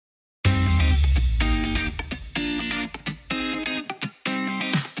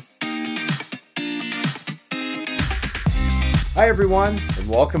Hi, everyone, and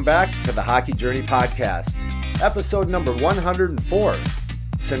welcome back to the Hockey Journey Podcast, episode number 104,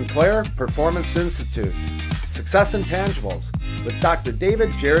 Sinclair Performance Institute, Success Intangibles, with Dr.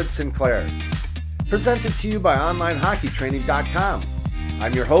 David Jared Sinclair. Presented to you by onlinehockeytraining.com.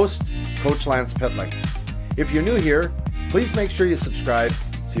 I'm your host, Coach Lance Pitlick. If you're new here, please make sure you subscribe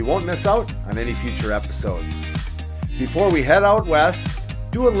so you won't miss out on any future episodes. Before we head out west,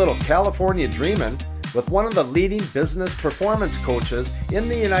 do a little California dreaming with one of the leading business performance coaches in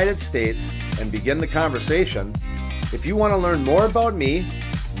the United States and begin the conversation. If you want to learn more about me,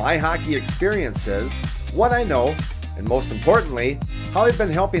 my hockey experiences, what I know, and most importantly, how I've been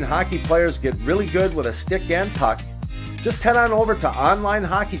helping hockey players get really good with a stick and puck, just head on over to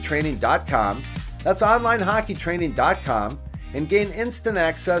onlinehockeytraining.com. That's onlinehockeytraining.com and gain instant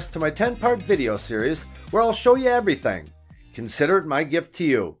access to my 10-part video series where I'll show you everything. Consider it my gift to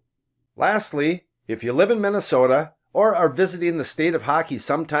you. Lastly, if you live in Minnesota or are visiting the state of hockey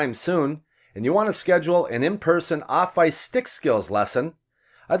sometime soon and you want to schedule an in-person off-ice stick skills lesson,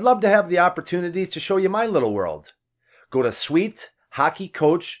 I'd love to have the opportunity to show you my little world. Go to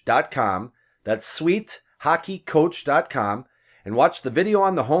sweethockeycoach.com, that's sweethockeycoach.com, and watch the video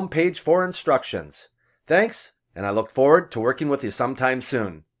on the homepage for instructions. Thanks, and I look forward to working with you sometime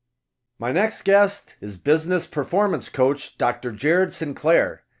soon. My next guest is business performance coach Dr. Jared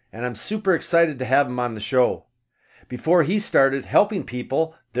Sinclair, and I'm super excited to have him on the show. Before he started helping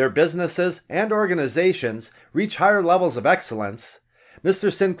people, their businesses, and organizations reach higher levels of excellence,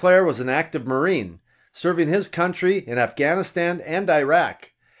 Mr. Sinclair was an active Marine, serving his country in Afghanistan and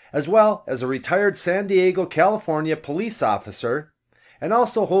Iraq, as well as a retired San Diego, California police officer, and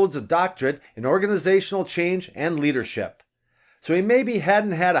also holds a doctorate in organizational change and leadership. So he maybe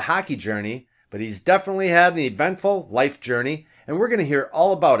hadn't had a hockey journey, but he's definitely had an eventful life journey, and we're going to hear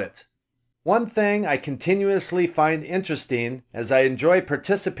all about it. One thing I continuously find interesting as I enjoy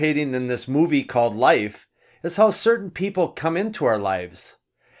participating in this movie called Life is how certain people come into our lives.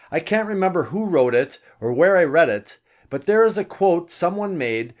 I can't remember who wrote it or where I read it, but there is a quote someone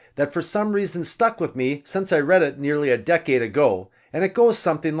made that for some reason stuck with me since I read it nearly a decade ago, and it goes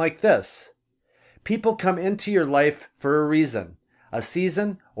something like this. People come into your life for a reason, a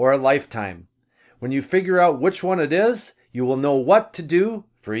season, or a lifetime. When you figure out which one it is, you will know what to do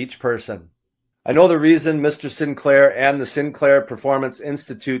for each person. I know the reason Mr. Sinclair and the Sinclair Performance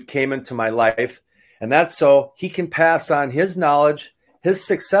Institute came into my life, and that's so he can pass on his knowledge, his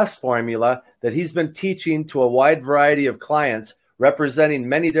success formula that he's been teaching to a wide variety of clients representing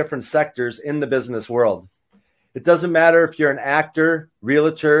many different sectors in the business world. It doesn't matter if you're an actor,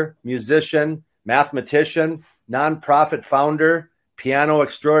 realtor, musician, mathematician, nonprofit founder, piano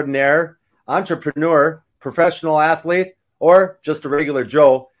extraordinaire, entrepreneur, professional athlete, or just a regular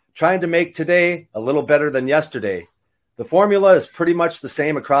Joe trying to make today a little better than yesterday. The formula is pretty much the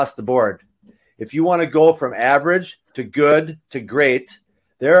same across the board. If you want to go from average to good to great,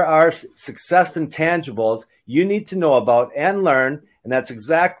 there are success intangibles you need to know about and learn, and that's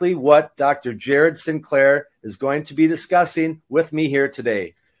exactly what Dr. Jared Sinclair is going to be discussing with me here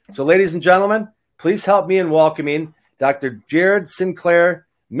today. So ladies and gentlemen, please help me in welcoming Dr. Jared Sinclair.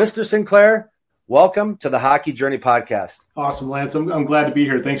 Mr. Sinclair, welcome to the Hockey Journey Podcast. Awesome, Lance. I'm glad to be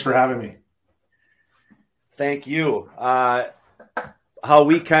here. Thanks for having me. Thank you. How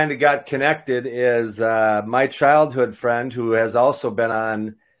we kind of got connected is my childhood friend who has also been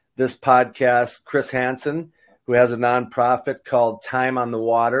on this podcast, Chris Hansen, who has a nonprofit called Time on the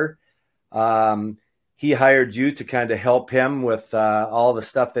Water. He hired you to kind of help him with all the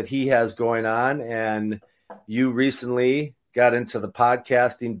stuff that he has going on. And you recently got into the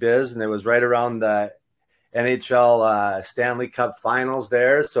podcasting biz, and it was right around the NHL Stanley Cup Finals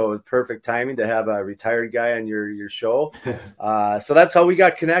there, so it was perfect timing to have a retired guy on your show. So that's how we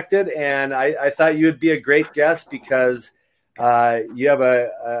got connected, and I thought you would be a great guest because you have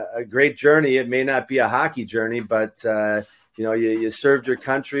a great journey. It may not be a hockey journey, but you served your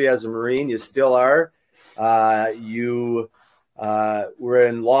country as a Marine. You still are. You were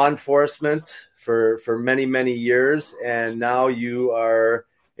in law enforcement for many, many years, and now you are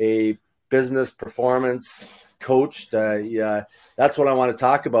a business performance coach. That's what I want to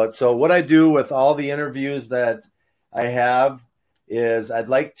talk about. So what I do with all the interviews that I have is I'd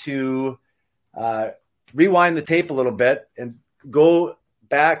like to rewind the tape a little bit and go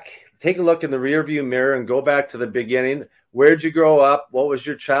back, take a look in the rearview mirror and go back to the beginning. Where'd you grow up? What was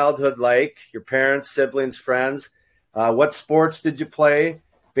your childhood like? Your parents, siblings, friends? What sports did you play?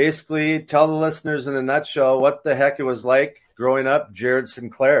 Basically, tell the listeners in a nutshell what the heck it was like growing up, Jared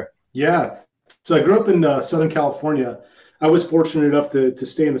Sinclair. Yeah. So I grew up in Southern California. I was fortunate enough to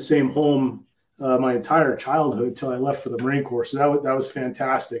stay in the same home my entire childhood till I left for the Marine Corps. So that was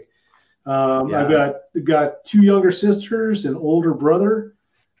fantastic. Yeah. I've got two younger sisters, an older brother.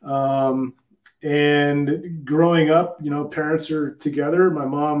 And growing up, parents are together. My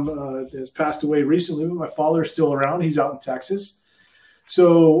mom has passed away recently, but my father's still around. He's out in Texas.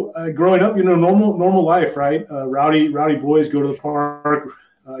 So growing up, normal life, right? Rowdy boys go to the park.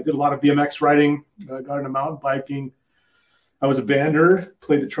 I did a lot of BMX riding, got into mountain biking. I was a band nerd,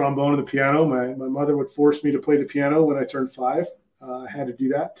 played the trombone and the piano. My mother would force me to play the piano when I turned 5. I had to do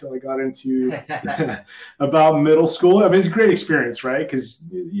that till I got into about middle school. I mean, it's a great experience, right? Because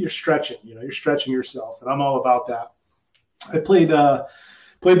you're stretching, you're stretching yourself, and I'm all about that. I played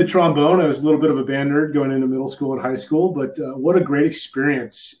the trombone. I was a little bit of a band nerd going into middle school and high school, but what a great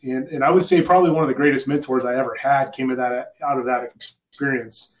experience. And I would say probably one of the greatest mentors I ever had came out of that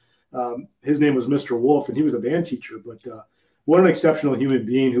experience. His name was Mr. Wolf, and he was a band teacher, but what an exceptional human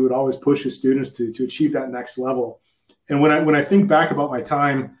being who would always push his students to achieve that next level. And when I think back about my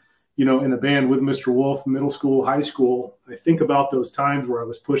time, in the band with Mr. Wolf, middle school, high school, I think about those times where I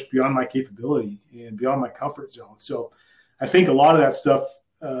was pushed beyond my capability and beyond my comfort zone. So I think a lot of that stuff,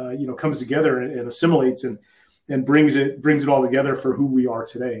 comes together and assimilates and brings it all together for who we are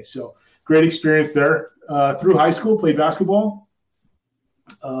today. So great experience there. Through high school, played basketball.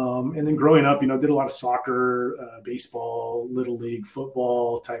 And then growing up, did a lot of soccer, baseball, little league,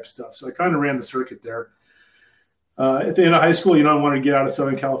 football type stuff. So I kind of ran the circuit there. At the end of high school, I wanted to get out of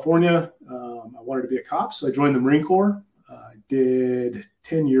Southern California. I wanted to be a cop, so I joined the Marine Corps. I did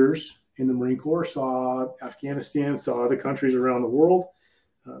 10 years in the Marine Corps, saw Afghanistan, saw other countries around the world,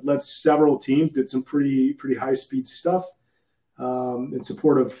 led several teams, did some pretty high-speed stuff in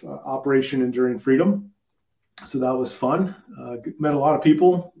support of Operation Enduring Freedom. So that was fun. Met a lot of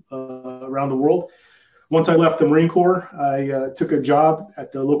people around the world. Once I left the Marine Corps, I took a job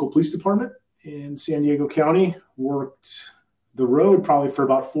at the local police department in San Diego County, worked the road probably for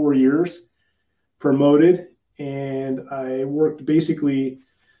about 4 years, promoted, and I worked basically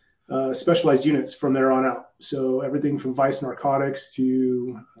specialized units from there on out. So everything from vice narcotics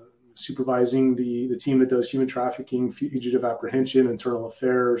to supervising the team that does human trafficking, fugitive apprehension, internal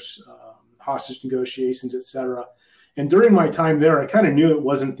affairs, hostage negotiations, etc. And during my time there, I kind of knew it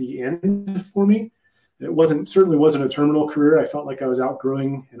wasn't the end for me. It certainly wasn't a terminal career. I felt like I was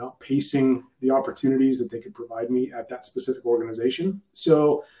outgrowing and outpacing the opportunities that they could provide me at that specific organization.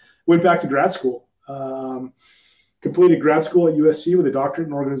 So went back to grad school, completed grad school at USC with a doctorate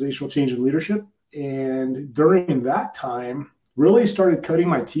in organizational change and leadership. And during that time, really started cutting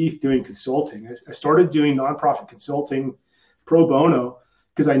my teeth doing consulting. I started doing nonprofit consulting pro bono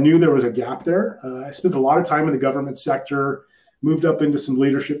because I knew there was a gap there. I spent a lot of time in the government sector, moved up into some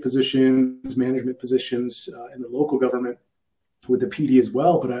leadership positions, management positions in the local government with the PD as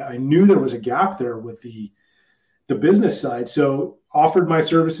well. But I knew there was a gap there with the business side. So offered my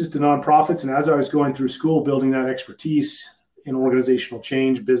services to nonprofits. And as I was going through school, building that expertise in organizational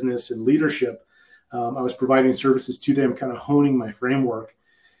change, business, and leadership, I was providing services to them, kind of honing my framework.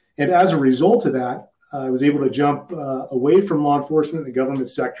 And as a result of that, I was able to jump away from law enforcement and the government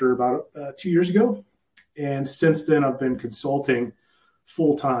sector about 2 years ago. And since then, I've been consulting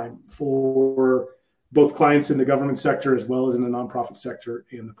full time for both clients in the government sector as well as in the nonprofit sector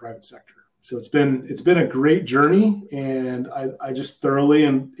and the private sector. So it's been a great journey, and I just thoroughly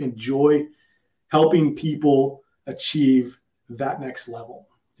enjoy helping people achieve that next level,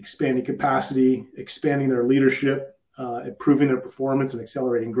 expanding capacity, expanding their leadership, improving their performance, and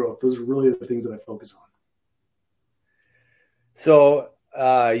accelerating growth. Those are really the things that I focus on. So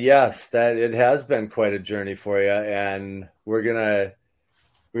yes, that it has been quite a journey for you, and we're gonna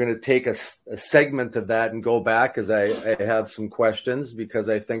take a segment of that and go back, as I have some questions, because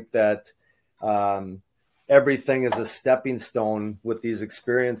I think that everything is a stepping stone with these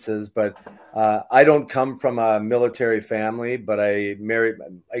experiences. But I don't come from a military family, but I married.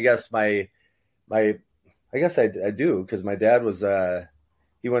 I guess I do, because my dad was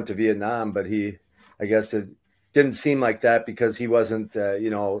he went to Vietnam, but I guess it didn't seem like that because he wasn't,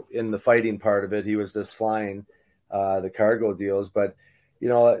 in the fighting part of it. He was just flying the cargo deals. But,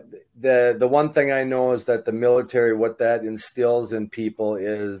 the one thing I know is that the military, what that instills in people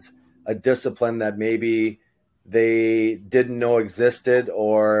is a discipline that maybe they didn't know existed,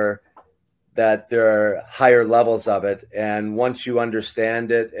 or that there are higher levels of it. And once you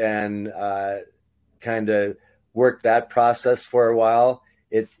understand it and kind of work that process for a while,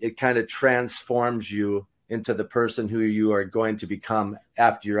 it kind of transforms you into the person who you are going to become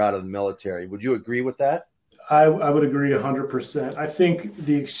after you're out of the military. Would you agree with that? I would agree 100%. I think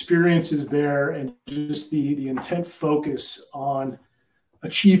the experience is there, and just the intent focus on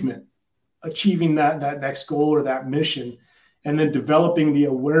achievement achieving that next goal or that mission, and then developing the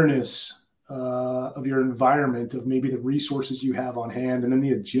awareness of your environment, of maybe the resources you have on hand, and then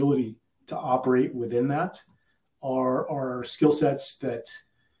the agility to operate within that are skill sets that,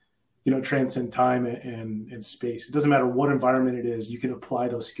 you know, transcend time and space. It doesn't matter what environment it is, you can apply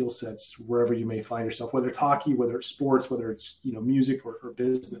those skill sets wherever you may find yourself, whether it's hockey, whether it's sports, whether it's, you know, music or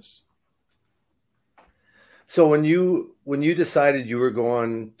business. So when you decided you were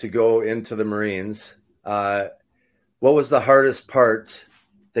going to go into the Marines, what was the hardest part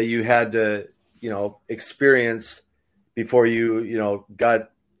that you had to, you know, experience before you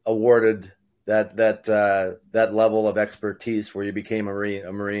got awarded that level of expertise where you became a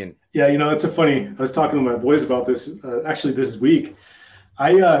Marine? Yeah, you know, that's I was talking to my boys about this actually this week.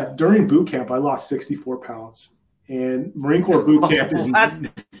 During boot camp, I lost 64 pounds. And Marine Corps boot camp is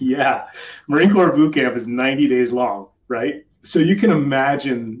Marine Corps boot camp is 90 days long, right? So you can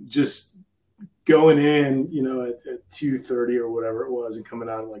imagine just going in, you know, at 230 or whatever it was, and coming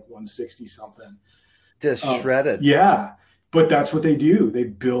out at like 160 something. Just shredded. Yeah, but that's what they do. They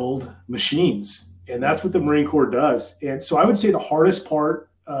build machines, and that's what the Marine Corps does. And so I would say the hardest part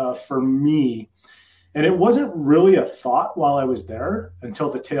for me, and it wasn't really a thought while I was there until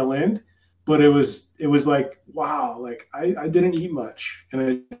the tail end, but it was like, wow, like I didn't eat much, and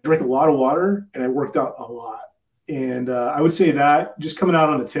I drank a lot of water, and I worked out a lot. And I would say that just coming out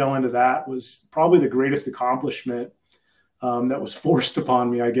on the tail end of that was probably the greatest accomplishment that was forced upon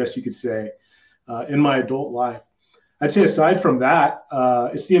me, I guess you could say, in my adult life. I'd say aside from that,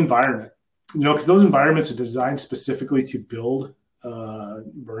 it's the environment, you know, because those environments are designed specifically to build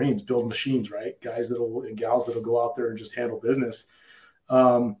Marines, build machines, right? Guys and gals that'll go out there and just handle business.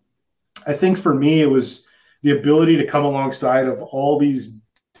 I think for me, it was the ability to come alongside of all these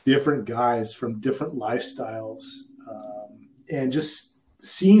different guys from different lifestyles, and just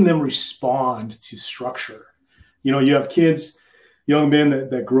seeing them respond to structure. You know, you have kids, young men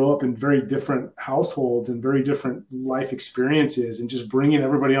that grow up in very different households and very different life experiences, and just bringing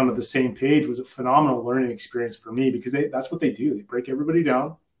everybody onto the same page was a phenomenal learning experience for me, because that's what they do. They break everybody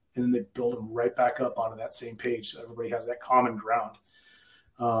down, and then they build them right back up onto that same page, so everybody has that common ground.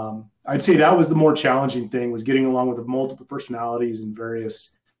 I'd say that was the more challenging thing, was getting along with the multiple personalities and various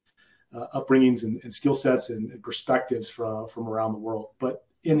upbringings and skill sets and perspectives from around the world. But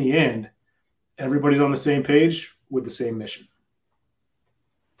in the end, everybody's on the same page with the same mission.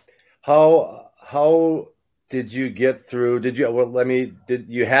 How did you get through? Did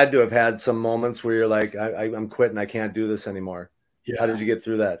you had to have had some moments where you're like, I'm quitting, I can't do this anymore. Yeah. How did you get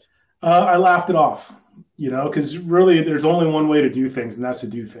through that? I laughed it off, you know, because really there's only one way to do things, and that's to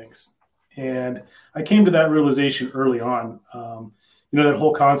do things. And I came to that realization early on. You know, that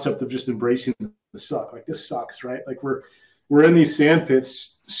whole concept of just embracing the suck. Like, this sucks, right? Like, we're in these sand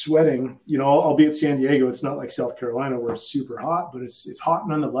pits sweating, you know, albeit San Diego, it's not like South Carolina where it's super hot, but it's hot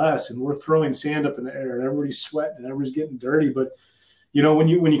nonetheless. And we're throwing sand up in the air, and everybody's sweating and everybody's getting dirty. But, you know, when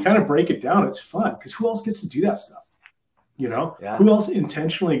you kind of break it down, it's fun, because who else gets to do that stuff? You know, yeah. Who else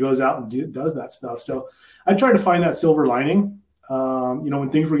intentionally goes out and does that stuff? So I tried to find that silver lining. You know,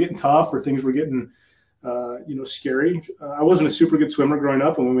 when things were getting tough or things were getting, you know, scary. I wasn't a super good swimmer growing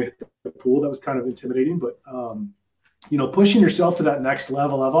up, and when we hit the pool, that was kind of intimidating. But, you know, pushing yourself to that next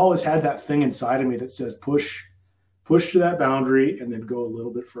level, I've always had that thing inside of me that says push to that boundary and then go a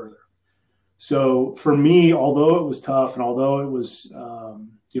little bit further. So for me, although it was tough and although it was,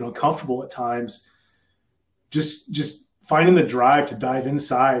 you know, uncomfortable at times, just finding the drive to dive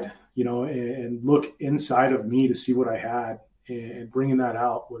inside, you know, and look inside of me to see what I had, and bringing that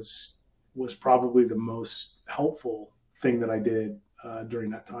out was probably the most helpful thing that I did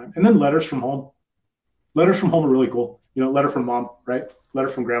during that time. And then letters from home are really cool. You know, letter from mom, right? Letter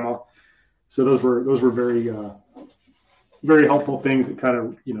from grandma. So those were very, very helpful things that kind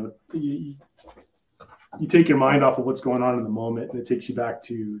of, you know, you take your mind off of what's going on in the moment, and it takes you back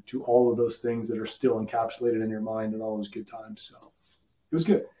to all of those things that are still encapsulated in your mind and all those good times. So it was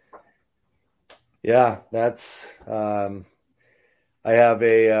good. Yeah, that's, I have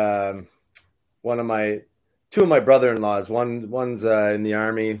two of my brother-in-laws. One's in the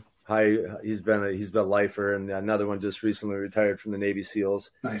Army. He's been a lifer, and another one just recently retired from the Navy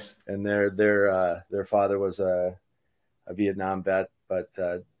SEALs. Nice. And their father was a Vietnam vet, but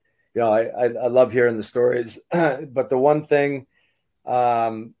you know, I love hearing the stories. But the one thing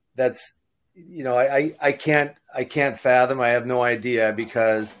that's, you know, I can't fathom. I have no idea,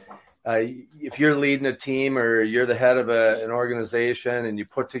 because if you're leading a team or you're the head of an organization and you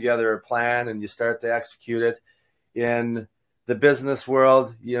put together a plan and you start to execute it in the business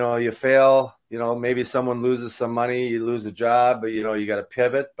world, you know, you fail, you know, maybe someone loses some money, you lose a job, but, you know, you got to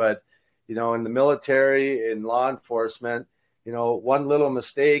pivot. But, in the military, in law enforcement, one little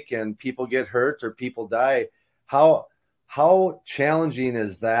mistake and people get hurt or people die. How challenging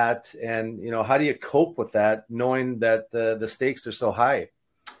is that? And, how do you cope with that, knowing that the stakes are so high?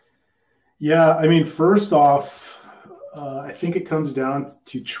 Yeah, I mean, first off, I think it comes down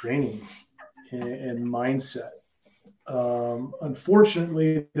to training and mindset.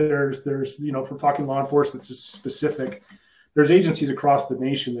 Unfortunately, there's if we're talking law enforcement specific, there's agencies across the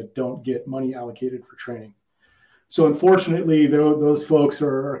nation that don't get money allocated for training. So unfortunately, those folks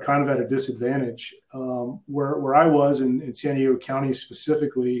are kind of at a disadvantage. Where I was in San Diego County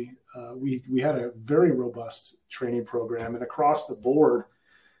specifically, we had a very robust training program, and across the board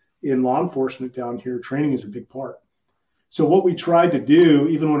in law enforcement down here, training is a big part. So what we tried to do,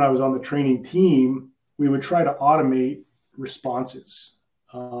 even when I was on the training team, we would try to automate responses.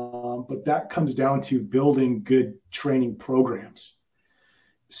 But that comes down to building good training programs.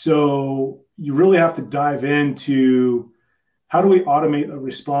 So you really have to dive into how do we automate a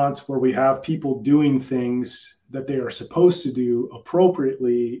response where we have people doing things that they are supposed to do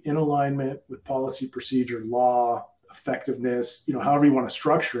appropriately in alignment with policy, procedure, law, effectiveness, however you want to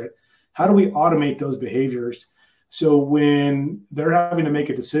structure it. How do we automate those behaviors? So when they're having to make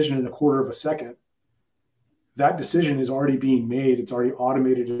a decision in a quarter of a second, that decision is already being made. It's already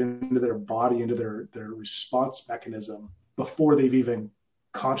automated into their body, into their response mechanism before they've even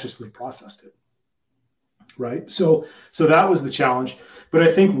consciously processed it. Right. So that was the challenge. But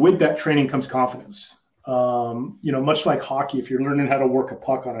I think with that training comes confidence. Much like hockey, if you're learning how to work a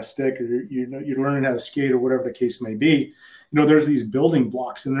puck on a stick, or you're learning how to skate, or whatever the case may be, there's these building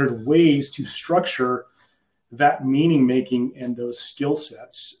blocks, and there's ways to structure that meaning making and those skill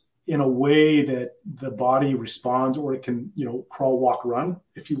sets in a way that the body responds, or it can, crawl, walk, run,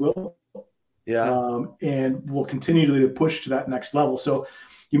 if you will. Yeah. And will continue to push to that next level. So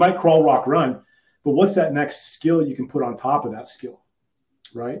you might crawl, walk, run, but what's that next skill you can put on top of that skill,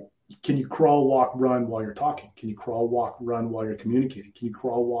 right? Can you crawl, walk, run while you're talking? Can you crawl, walk, run while you're communicating? Can you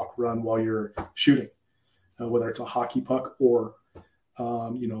crawl, walk, run while you're shooting, whether it's a hockey puck or,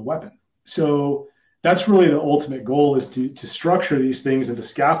 a weapon? So that's really the ultimate goal, is to structure these things and to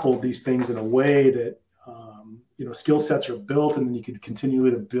scaffold these things in a way that, skill sets are built, and then you can continue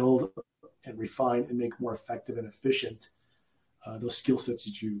to build and refine and make more effective and efficient those skill sets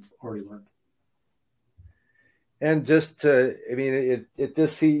that you've already learned. And just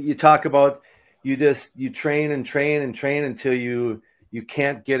you talk about, you train and train and train until you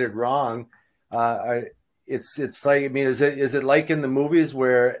can't get it wrong. It's like, is it like in the movies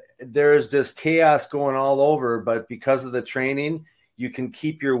where there's this chaos going all over, but because of the training, you can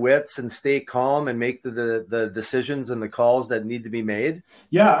keep your wits and stay calm and make the decisions and the calls that need to be made?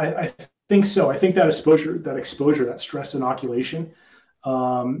 Yeah, I think so. I think that exposure, that stress inoculation,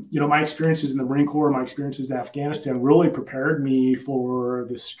 my experiences in the Marine Corps, my experiences in Afghanistan really prepared me for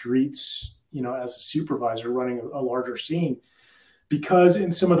the streets, as a supervisor running a larger scene. Because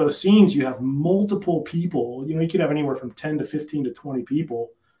in some of those scenes, you have multiple people, you could have anywhere from 10 to 15 to 20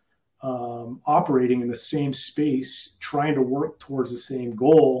 people operating in the same space, trying to work towards the same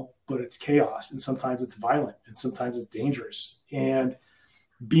goal, but it's chaos. And sometimes it's violent, and sometimes it's dangerous. And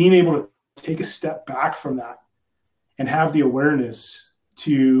being able to take a step back from that and have the awareness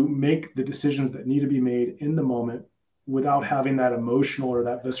to make the decisions that need to be made in the moment without having that emotional or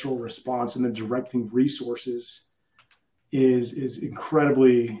that visceral response, and then directing resources is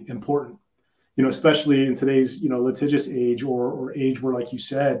incredibly important, especially in today's, litigious age, or age where, like you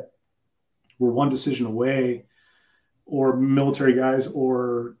said, we're one decision away, or military guys,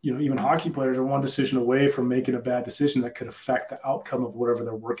 or, even hockey players are one decision away from making a bad decision that could affect the outcome of whatever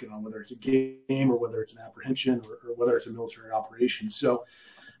they're working on, whether it's a game or whether it's an apprehension, or whether it's a military operation. So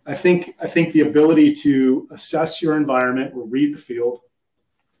I think the ability to assess your environment or read the field,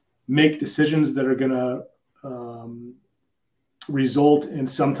 make decisions that are going to result in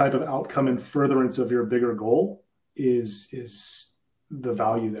some type of outcome in furtherance of your bigger goal is the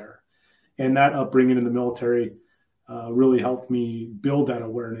value there. And that upbringing in the military really helped me build that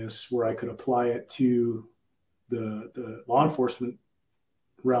awareness where I could apply it to the law enforcement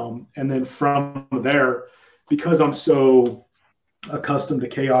realm. And then from there, because I'm so accustomed to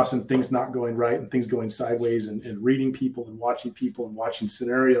chaos and things not going right and things going sideways, and reading people and watching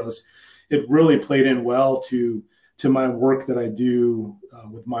scenarios, it really played in well to my work that I do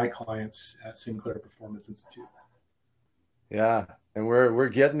with my clients at Sinclair Performance Institute. Yeah. And we're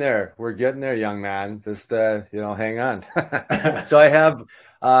getting there. We're getting there, young man. Just hang on. So I have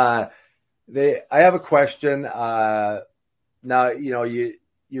a question. Now,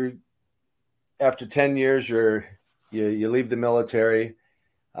 you're after 10 years, you leave the military.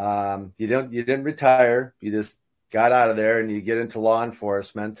 You didn't retire. You just got out of there and you get into law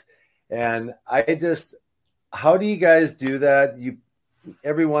enforcement. And how do you guys do that?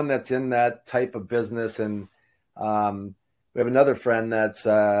 Everyone that's in that type of business, and we have another friend that's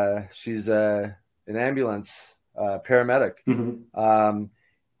she's an ambulance paramedic. Mm-hmm.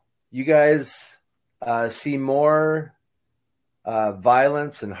 You guys see more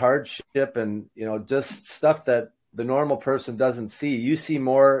violence and hardship, and just stuff that the normal person doesn't see. You see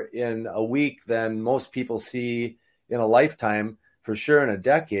more in a week than most people see in a lifetime, for sure, in a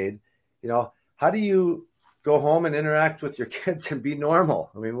decade. How do you go home and interact with your kids and be normal?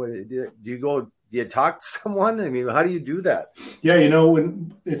 I mean, do you talk to someone? I mean, how do you do that? Yeah,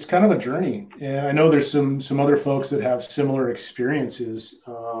 when it's kind of a journey, and I know there's some other folks that have similar experiences.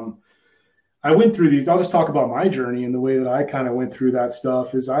 I went through these. I'll just talk about my journey, and the way that I kind of went through that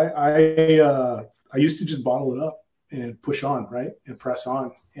stuff is I used to just bottle it up and push on, right, and press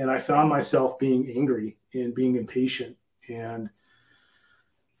on. And I found myself being angry and being impatient and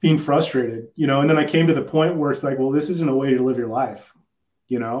being frustrated, and then I came to the point where it's like, well, this isn't a way to live your life,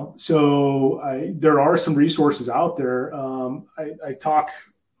 So there are some resources out there. I talk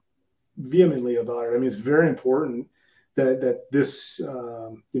vehemently about it. I mean, it's very important that this,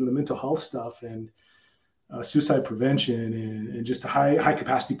 the mental health stuff and suicide prevention and just a high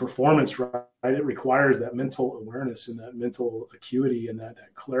capacity performance, right? It requires that mental awareness and that mental acuity and that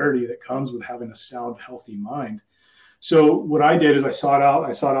clarity that comes with having a sound, healthy mind. So what I did is I sought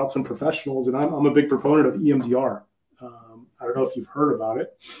out some professionals, and I'm a big proponent of EMDR. I don't know if you've heard about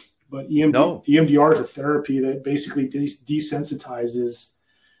it, but EMDR is a therapy that basically desensitizes,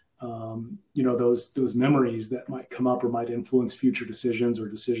 those memories that might come up or might influence future decisions or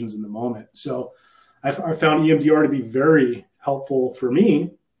decisions in the moment. So I found EMDR to be very helpful for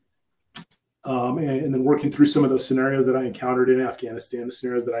me. And then working through some of those scenarios that I encountered in Afghanistan, the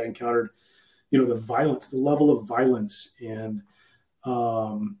scenarios that I encountered, the violence, the level of violence, and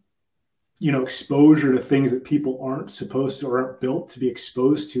exposure to things that people aren't supposed to or aren't built to be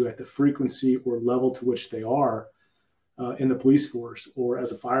exposed to at the frequency or level to which they are in the police force or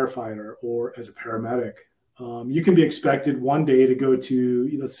as a firefighter or as a paramedic. You can be expected one day to go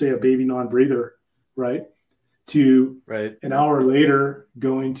to, let's say, a baby non-breather, right? To an hour later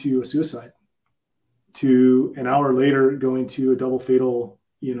going to a suicide, to an hour later going to a double fatal,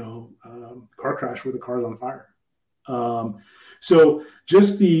 car crash where the car's on fire. So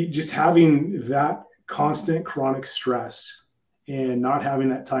just having that constant chronic stress and not having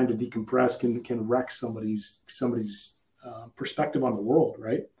that time to decompress can wreck somebody's perspective on the world,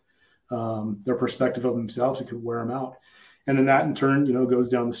 right? Their perspective of themselves, it could wear them out. And then that in turn, goes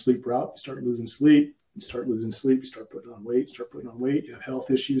down the sleep route. You start losing sleep, you start putting on weight, you have health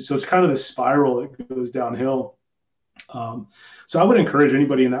issues. So it's kind of this spiral that goes downhill. So I would encourage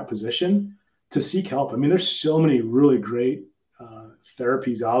anybody in that position to seek help. I mean, there's so many really great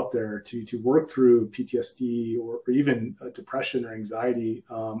therapies out there to work through PTSD or even depression or anxiety.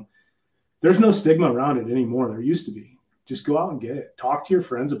 There's no stigma around it anymore. There used to be. Just go out and get it. Talk to your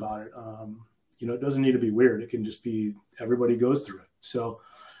friends about it. It doesn't need to be weird. It can just be everybody goes through it. So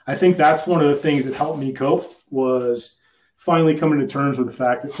I think that's one of the things that helped me cope, was finally coming to terms with the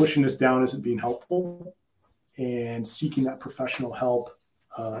fact that pushing this down isn't being helpful, and seeking that professional help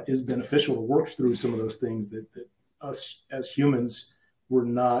is beneficial to work through some of those things that us as humans were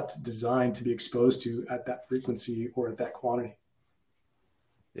not designed to be exposed to at that frequency or at that quantity.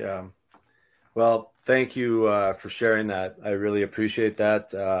 Yeah. Well, thank you for sharing that. I really appreciate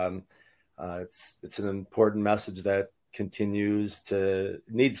that. It's an important message that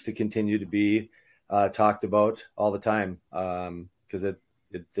needs to continue to be talked about all the time, because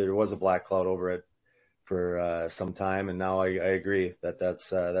there was a black cloud over it for some time, and now I agree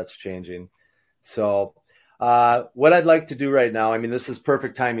that's changing. So what I'd like to do right now, I mean, this is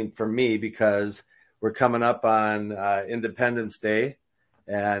perfect timing for me because we're coming up on Independence Day,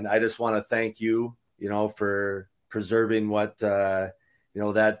 and I just want to thank you, for preserving what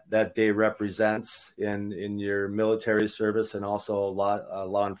that day represents in your military service and also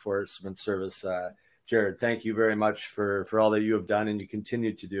law enforcement service. Jared, thank you very much for all that you have done and you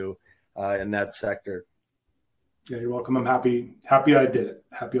continue to do in that sector. Yeah, you're welcome. I'm happy I did it.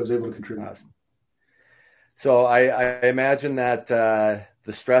 Happy I was able to contribute. Awesome. So I imagine that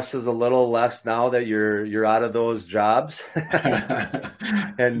the stress is a little less now that you're out of those jobs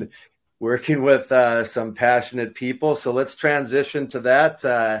and working with some passionate people. So let's transition to that.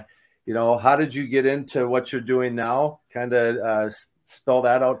 How did you get into what you're doing now? Kind of spell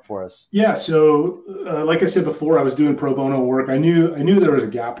that out for us. Yeah. So, like I said before, I was doing pro bono work. I knew there was a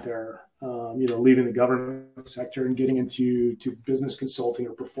gap there. Leaving the government sector and getting into business consulting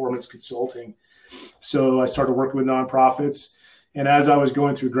or performance consulting. So I started working with nonprofits. And as I was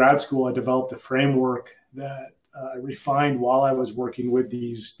going through grad school, I developed a framework that I refined while I was working with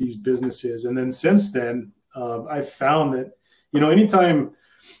these businesses. And then since then, I've found that,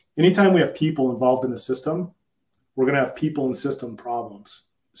 anytime we have people involved in the system, we're going to have people and system problems.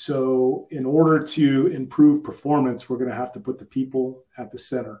 So in order to improve performance, we're going to have to put the people at the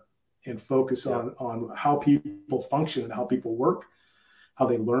center and focus on how people function and how people work, how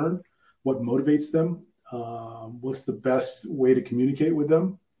they learn, what motivates them, what's the best way to communicate with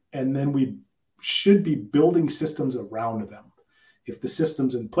them. And then we should be building systems around them. If the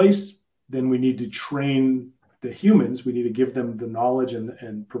system's in place, then we need to train the humans. We need to give them the knowledge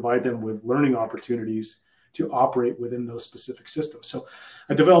and provide them with learning opportunities to operate within those specific systems. So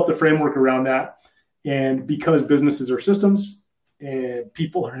I developed a framework around that. And because businesses are systems and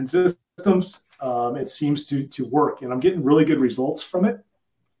people are in systems, it seems to work. And I'm getting really good results from it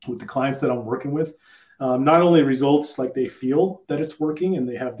with the clients that I'm working with. Not only results like they feel that it's working and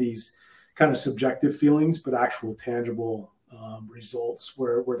they have these kind of subjective feelings, but actual tangible results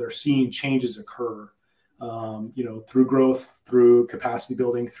where they're seeing changes occur, through growth, through capacity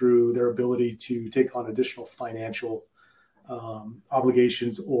building, through their ability to take on additional financial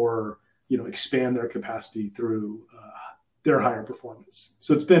obligations or, expand their capacity through their higher performance.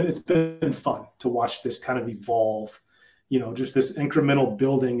 So it's been fun to watch this kind of evolve, just this incremental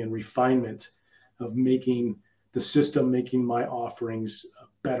building and refinement of making my offerings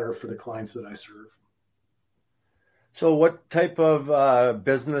better for the clients that I serve. So what type of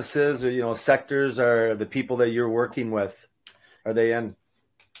businesses or, sectors are the people that you're working with? Are they in?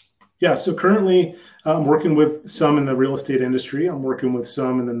 Yeah. So currently I'm working with some in the real estate industry. I'm working with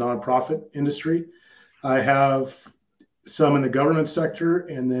some in the nonprofit industry. I have some in the government sector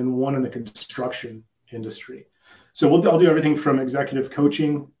and then one in the construction industry. So I'll do everything from executive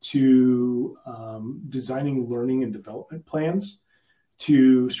coaching to designing learning and development plans,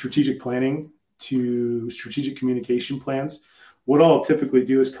 to strategic planning, to strategic communication plans. What I'll typically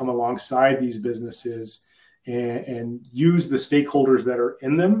do is come alongside these businesses and use the stakeholders that are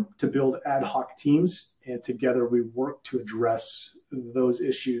in them to build ad hoc teams. And together we work to address those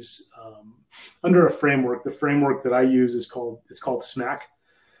issues under a framework. The framework that I use is called SMAC.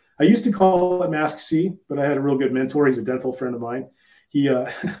 I used to call it Mask C, but I had a real good mentor. He's a dental friend of mine. He's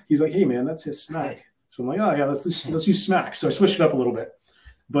like, hey man, that's his SMAC. So I'm like, oh yeah, let's use SMAC. So I switched it up a little bit.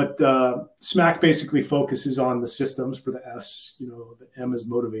 But SMAC basically focuses on the systems for the S. The M is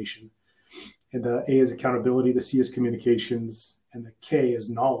motivation, and the A is accountability, the C is communications, and the K is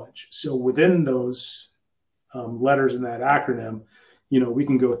knowledge. So within those letters in that acronym, we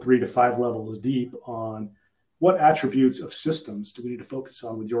can go 3 to 5 levels deep on what attributes of systems do we need to focus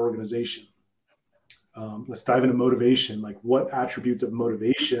on with your organization. Let's dive into motivation. Like, what attributes of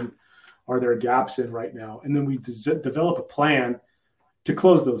motivation are there gaps in right now? And then we develop a plan to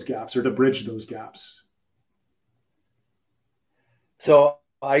close those gaps or to bridge those gaps. So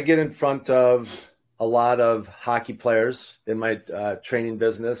I get in front of a lot of hockey players in my training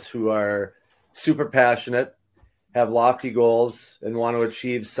business who are super passionate, have lofty goals, and want to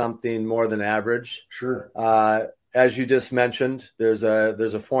achieve something more than average. Sure. As you just mentioned, there's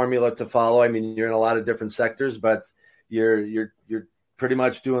a formula to follow. I mean, you're in a lot of different sectors, but you're pretty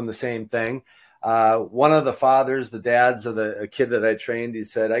much doing the same thing. One of the fathers, the dads of a kid that I trained, he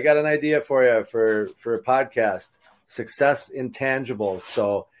said, I got an idea for you for a podcast, Success Intangibles.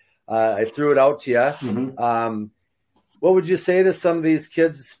 So I threw it out to you. Mm-hmm. What would you say to some of these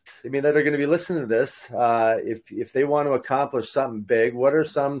kids, that are going to be listening to this, if they want to accomplish something big? What are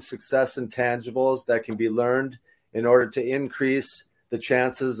some success intangibles that can be learned in order to increase the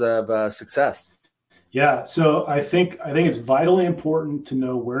chances of success? Yeah, so I think it's vitally important to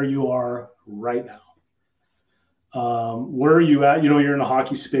know where you are right now. Where are you at? You're in a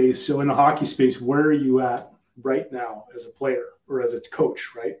hockey space. So in a hockey space, where are you at right now as a player or as a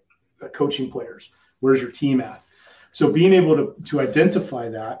coach, right? Coaching players. Where's your team at? So being able to identify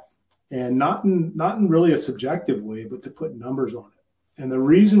that, and not in really a subjective way, but to put numbers on it. And the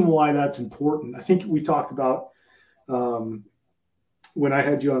reason why that's important, I think we talked about when I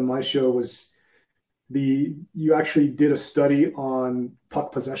had you on my show, was you actually did a study on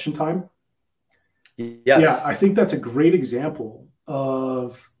puck possession time. Yes. Yeah, I think that's a great example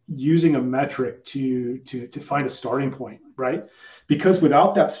of using a metric to find a starting point, right? Because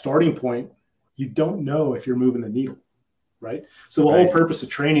without that starting point, you don't know if you're moving the needle, right? So the whole purpose of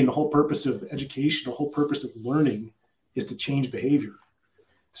training, the whole purpose of education, the whole purpose of learning is to change behavior.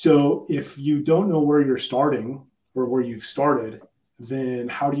 So if you don't know where you're starting or where you've started, then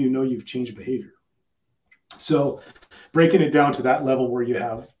how do you know you've changed behavior? So breaking it down to that level where you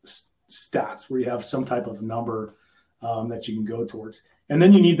have stats, where you have some type of number that you can go towards. And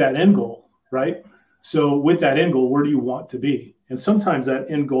then you need that end goal, right? So with that end goal, where do you want to be? And sometimes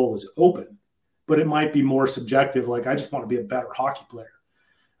that end goal is open, but it might be more subjective, like I just want to be a better hockey player.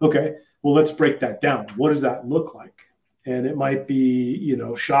 Okay, well, let's break that down. What does that look like? And it might be,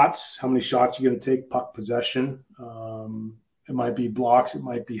 shots, how many shots you're going to take, puck possession. It might be blocks. It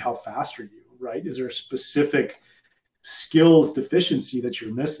might be how fast are you, right? Is there a specific skills deficiency that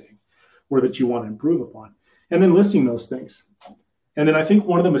you're missing or that you want to improve upon? And then listing those things. And then I think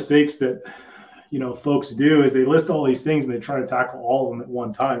one of the mistakes that, folks do is they list all these things and they try to tackle all of them at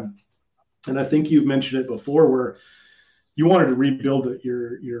one time. And I think you've mentioned it before where you wanted to rebuild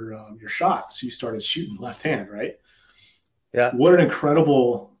your shot. So you started shooting left hand, right? Yeah. What an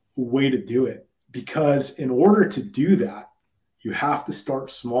incredible way to do it. Because in order to do that, you have to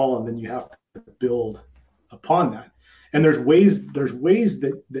start small and then you have to build upon that. And there's ways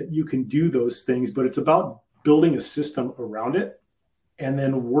that you can do those things, but it's about building a system around it and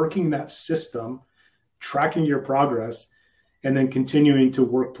then working that system, tracking your progress, and then continuing to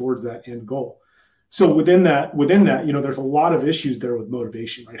work towards that end goal. So within that, there's a lot of issues there with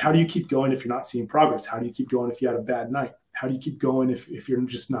motivation, right? How do you keep going if you're not seeing progress? How do you keep going if you had a bad night? How do you keep going if you're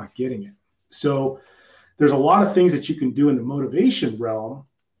just not getting it? So there's a lot of things that you can do in the motivation realm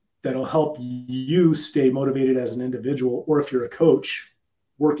that'll help you stay motivated as an individual, or if you're a coach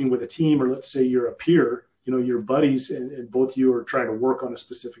working with a team, or let's say you're a peer, your buddies and both you are trying to work on a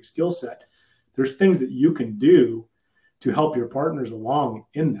specific skill set. There's things that you can do to help your partners along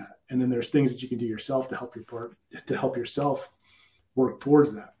in that. And then there's things that you can do yourself to help yourself work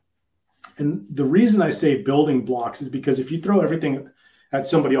towards that. And the reason I say building blocks is because if you throw everything at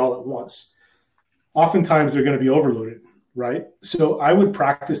somebody all at once, oftentimes they're going to be overloaded, right? So I would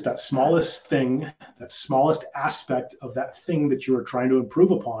practice that smallest thing, that smallest aspect of that thing that you are trying to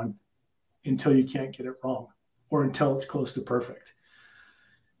improve upon until you can't get it wrong or until it's close to perfect.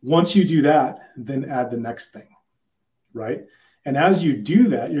 Once you do that, then add the next thing, right? And as you do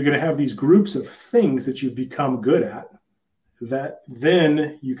that, you're going to have these groups of things that you've become good at that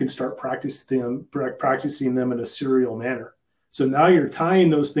then you can start practicing them in a serial manner. So now you're tying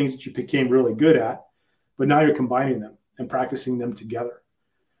those things that you became really good at, but now you're combining them and practicing them together,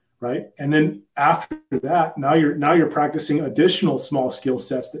 right? And then after that, now you're practicing additional small skill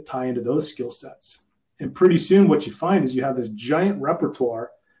sets that tie into those skill sets. And pretty soon what you find is you have this giant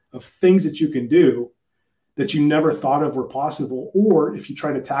repertoire of things that you can do that you never thought of were possible, or if you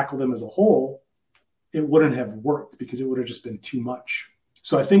try to tackle them as a whole, it wouldn't have worked because it would have just been too much.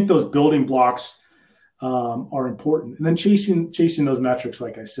 So I think those building blocks are important. And then chasing those metrics,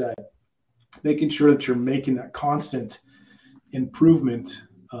 like I said, making sure that you're making that constant improvement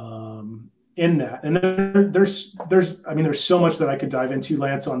in that. And there's so much that I could dive into,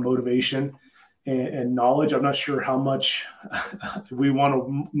 Lance, on motivation and knowledge. I'm not sure how much we want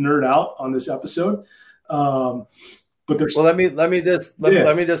to nerd out on this episode. But there's, well, let me just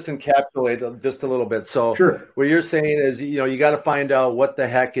encapsulate just a little bit. So sure. What you're saying is, you got to find out what the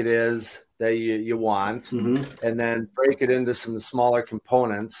heck it is that you want, mm-hmm. and then break it into some smaller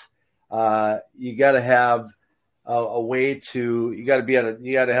components. You got to have a way to, you got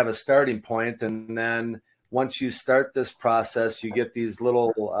to have a starting point. And then once you start this process, you get these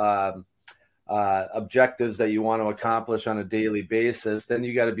little, objectives that you want to accomplish on a daily basis. Then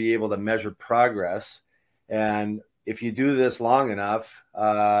you got to be able to measure progress. And if you do this long enough,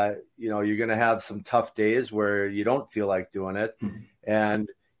 you're going to have some tough days where you don't feel like doing it. Mm-hmm. And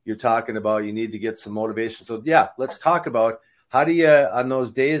you're talking about you need to get some motivation. So yeah, let's talk about how do you, on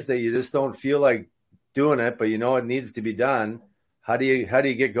those days that you just don't feel like doing it, but it needs to be done, how do you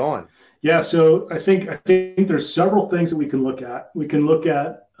get going? Yeah. So I think there's several things that we can look at. We can look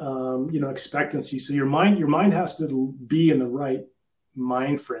at, expectancy. So your mind has to be in the right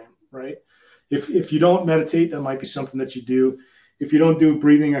mind frame, right? If you don't meditate, that might be something that you do. If you don't do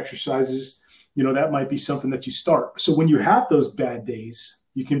breathing exercises, that might be something that you start. So when you have those bad days,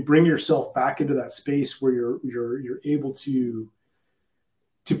 you can bring yourself back into that space where you're able to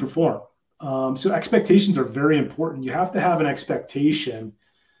perform. So expectations are very important. You have to have an expectation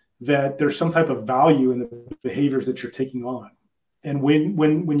that there's some type of value in the behaviors that you're taking on. And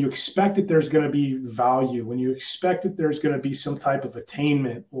when you expect that there's going to be value, when you expect that there's going to be some type of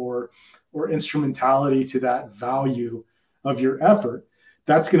attainment or instrumentality to that value of your effort,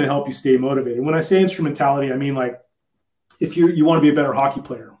 that's going to help you stay motivated. When I say instrumentality, I mean, like, if you want to be a better hockey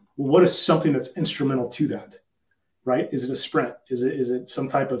player, well, what is something that's instrumental to that? right? Is it a sprint? Is it some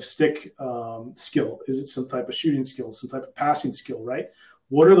type of stick skill? Is it some type of shooting skill, some type of passing skill, right?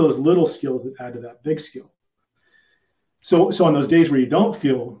 What are those little skills that add to that big skill? So on those days where you don't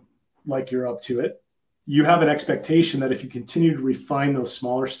feel like you're up to it, you have an expectation that if you continue to refine those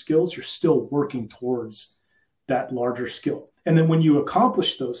smaller skills, you're still working towards that larger skill. And then when you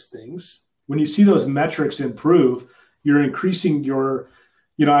accomplish those things, when you see those metrics improve, you're increasing your,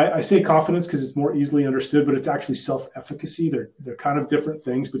 I say confidence because it's more easily understood, but it's actually self-efficacy. They're kind of different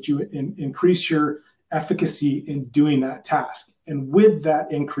things, but you increase your efficacy in doing that task. And with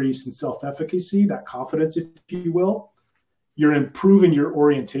that increase in self-efficacy, that confidence, if you will, you're improving your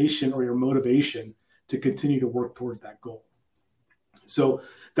orientation or your motivation to continue to work towards that goal. So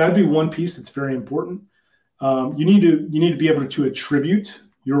that'd be one piece that's very important. You need to be able to attribute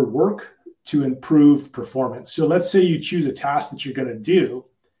your work to improve performance. So let's say you choose a task that you're going to do,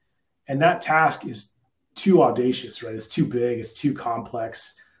 and that task is too audacious, right? It's too big, it's too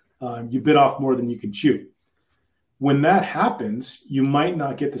complex. You bit off more than you can chew. When that happens, you might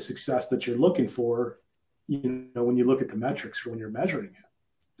not get the success that you're looking for, when you look at the metrics or when you're measuring it.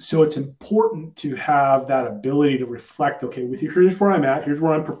 So it's important to have that ability to reflect, okay, here's where I'm at, here's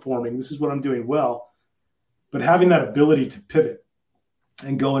where I'm performing, this is what I'm doing well, but having that ability to pivot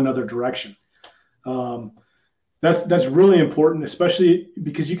and go another direction. That's really important, especially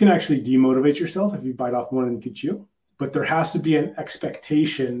because you can actually demotivate yourself if you bite off more than you can chew. But there has to be an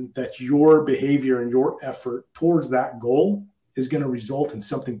expectation that your behavior and your effort towards that goal is going to result in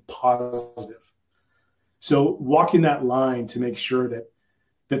something positive. So walking that line to make sure that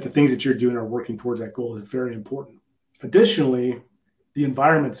the things that you're doing are working towards that goal is very important. Additionally, the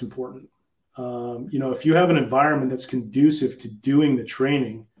environment's important. If you have an environment that's conducive to doing the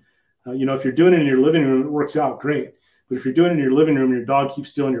training, if you're doing it in your living room, it works out great. But if you're doing it in your living room and your dog keeps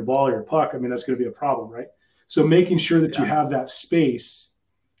stealing your ball or your puck, that's going to be a problem, right? So making sure that you have that space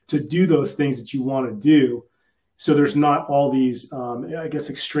to do those things that you want to do. So there's not all these,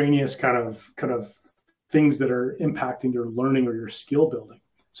 extraneous kind of things that are impacting your learning or your skill building.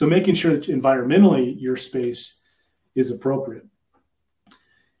 So making sure that environmentally your space is appropriate.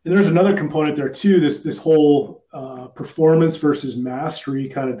 And there's another component there too, this whole performance versus mastery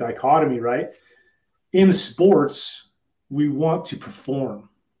kind of dichotomy, right? In sports, we want to perform.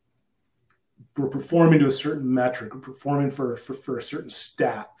 We're performing to a certain metric. We're performing for a certain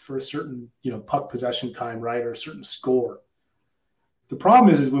stat, for a certain puck possession time, right, or a certain score. The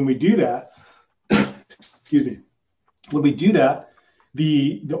problem is when we do that, excuse me, when we do that,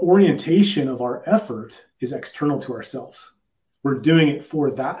 the orientation of our effort is external to ourselves. We're doing it for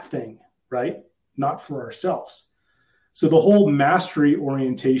that thing, right? Not for ourselves. So the whole mastery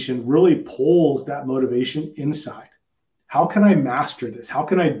orientation really pulls that motivation inside. How can I master this? How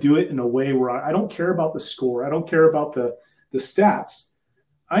can I do it in a way where I don't care about the score? I don't care about the stats.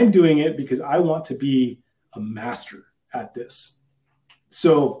 I'm doing it because I want to be a master at this.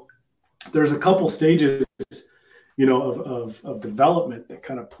 So there's a couple stages, of development that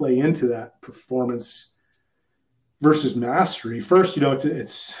kind of play into that performance versus mastery. First,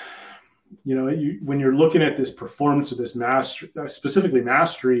 it's when you're looking at this performance or this mastery, specifically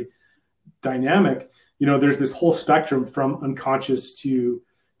mastery dynamic, there's this whole spectrum from unconscious to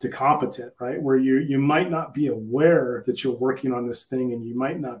competent, right? Where you might not be aware that you're working on this thing and you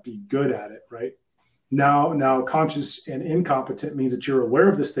might not be good at it, right? Now conscious and incompetent means that you're aware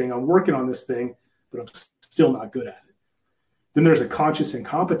of this thing. I'm working on this thing, but I'm still not good at it. Then there's a conscious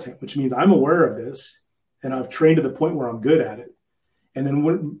incompetent, which means I'm aware of this and I've trained to the point where I'm good at it. And then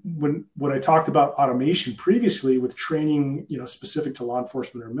when I talked about automation previously with training, specific to law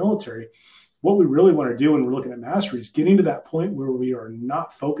enforcement or military, what we really want to do when we're looking at mastery is getting to that point where we are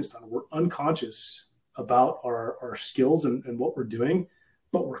not focused on it. We're unconscious about our skills and what we're doing,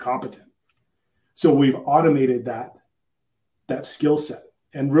 but we're competent. So we've automated that skill set.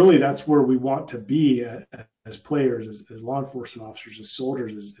 And really that's where we want to be as players, as law enforcement officers, as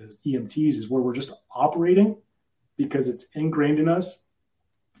soldiers, as EMTs, is where we're just operating because it's ingrained in us.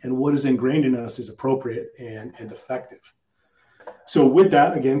 And what is ingrained in us is appropriate and effective. So with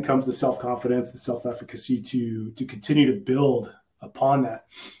that, again, comes the self-confidence, the self-efficacy to continue to build upon that.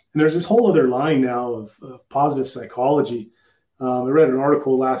 And there's this whole other line now of positive psychology. I read an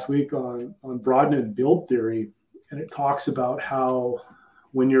article last week on Broaden build theory, and it talks about how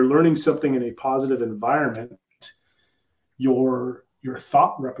when you're learning something in a positive environment, your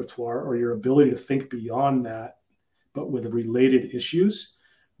thought repertoire or your ability to think beyond that, but with related issues,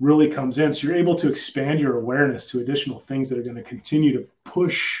 really comes in. So you're able to expand your awareness to additional things that are going to continue to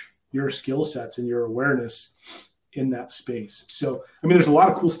push your skill sets and your awareness in that space. So, there's a lot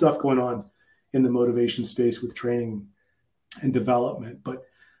of cool stuff going on in the motivation space with training and development. But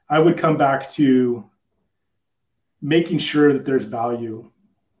I would come back to making sure that there's value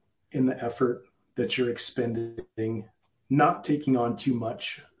in the effort that you're expending, not taking on too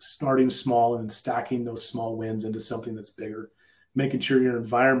much, starting small and stacking those small wins into something that's bigger, making sure your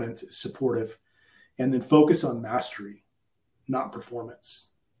environment is supportive, and then focus on mastery, not performance.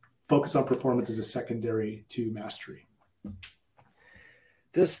 Focus on performance as a secondary to mastery.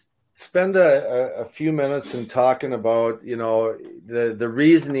 Just spend a few minutes in talking about, the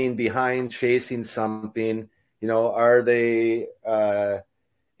reasoning behind chasing something. Are they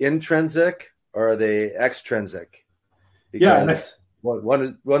intrinsic or are they extrinsic? Because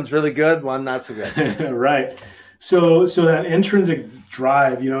one's really good, one not so good. Right. So that intrinsic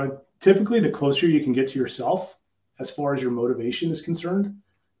drive, typically the closer you can get to yourself as far as your motivation is concerned,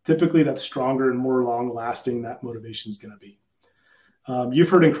 typically that's stronger and more long lasting that motivation is going to be. You've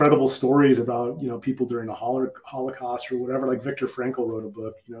heard incredible stories about, people during the Holocaust or whatever, like Viktor Frankl wrote a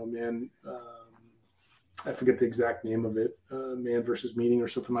book, I forget the exact name of it, Man versus Meaning or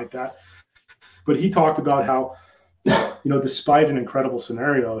something like that. But he talked about how, despite an incredible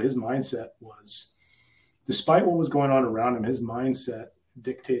scenario, his mindset was, despite what was going on around him, his mindset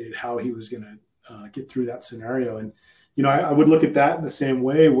dictated how he was going to get through that scenario. And, I would look at that in the same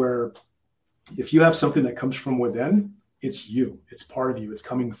way where if you have something that comes from within, it's you, it's part of you, it's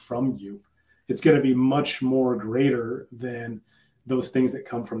coming from you. It's going to be much more greater than those things that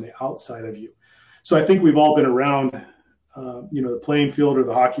come from the outside of you. So I think we've all been around, the playing field or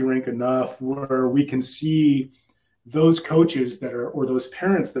the hockey rink enough where we can see those coaches or those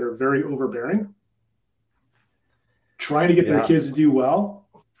parents that are very overbearing, trying to get their kids to do well,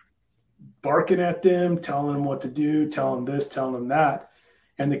 barking at them, telling them what to do, telling them this, telling them that.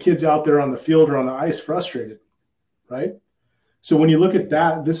 And the kids out there on the field or on the ice frustrated, right? So when you look at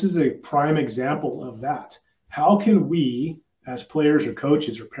that, this is a prime example of that. How can we, as players or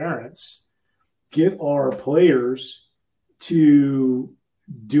coaches or parents, get our players to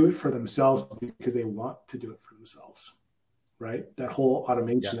do it for themselves because they want to do it for themselves, right? That whole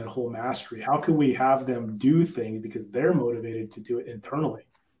automation, that whole mastery. How can we have them do things because they're motivated to do it internally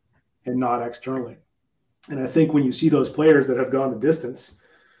and not externally? And I think when you see those players that have gone the distance,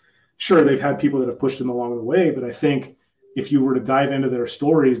 sure, they've had people that have pushed them along the way, but I think if you were to dive into their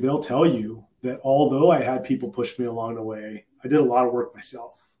stories, they'll tell you that although I had people push me along the way, I did a lot of work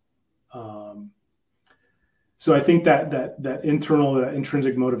myself. So I think that internal, that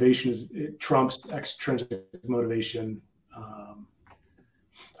intrinsic motivation it trumps extrinsic motivation.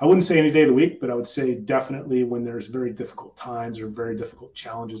 I wouldn't say any day of the week, but I would say definitely when there's very difficult times or very difficult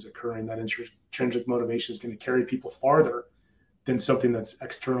challenges occurring, that intrinsic motivation is going to carry people farther than something that's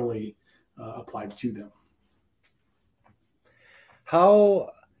externally applied to them.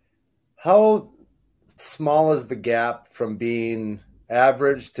 How small is the gap from being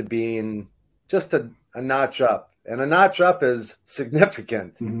average to being just a notch up? And a notch up is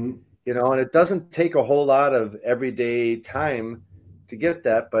significant, and it doesn't take a whole lot of everyday time to get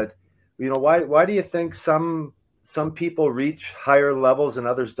that. But, why do you think some people reach higher levels and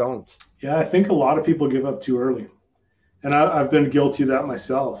others don't? Yeah, I think a lot of people give up too early. And I've been guilty of that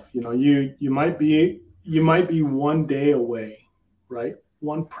myself. You might be one day away, right?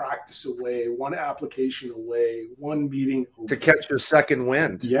 One practice away, one application away, one meeting away. To catch your second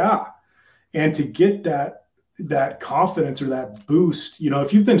wind. Yeah. And to get that confidence or that boost,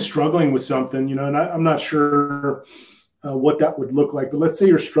 if you've been struggling with something, and I'm not sure what that would look like, but let's say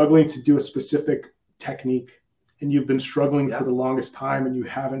you're struggling to do a specific technique and you've been struggling for the longest time and you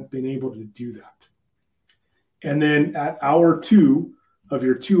haven't been able to do that. And then at hour 2 of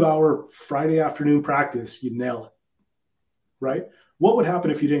your 2-hour Friday afternoon practice, you nail it, right? What would happen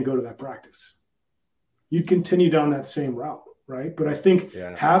if you didn't go to that practice? You'd continue down that same route, right? But I think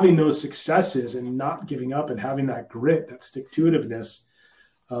having those successes and not giving up and having that grit, that stick-to-itiveness,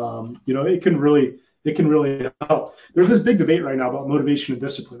 it can really help. There's this big debate right now about motivation and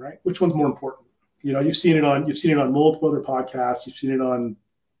discipline, right? Which one's more important? You've seen it on multiple other podcasts. You've seen it on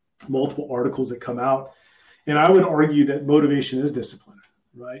multiple articles that come out. And I would argue that motivation is discipline,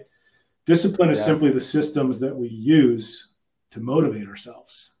 right? Discipline is simply the systems that we use to motivate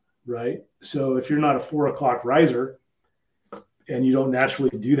ourselves, right? So if you're not a 4 o'clock riser and you don't naturally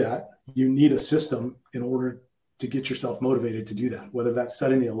do that, you need a system in order to get yourself motivated to do that. Whether that's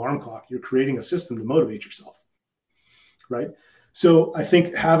setting the alarm clock, you're creating a system to motivate yourself, right? So I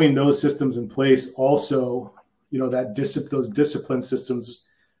think having those systems in place also, those discipline systems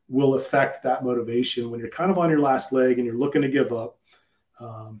will affect that motivation when you're kind of on your last leg and you're looking to give up.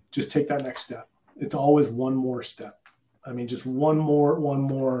 Just take that next step. It's always one more step. I mean, just one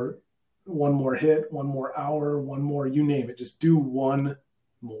more one more hit, one more hour, one more, you name it. Just do one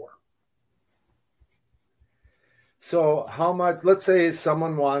more. So how much, let's say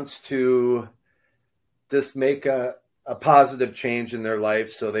someone wants to just make a positive change in their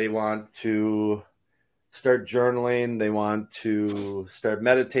life. So they want to start journaling. They want to start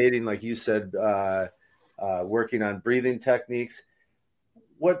meditating, like you said, working on breathing techniques.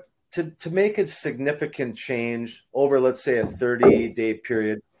 What to make a significant change over, let's say, a 30-day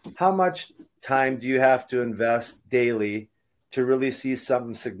period, how much time do you have to invest daily to really see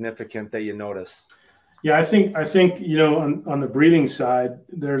something significant that you notice? Yeah, I think on the breathing side,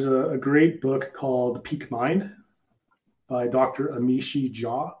 there's a great book called Peak Mind by Dr. Amishi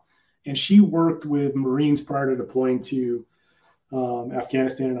Jha, and she worked with Marines prior to deploying to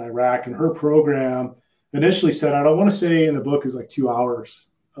Afghanistan and Iraq, and her program initially set out, I want to say in the book, is like 2 hours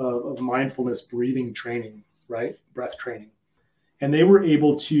of mindfulness breathing training, right? Breath training. And they were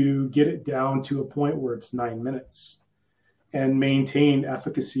able to get it down to a point where it's 9 minutes and maintain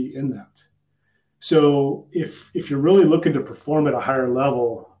efficacy in that. So if you're really looking to perform at a higher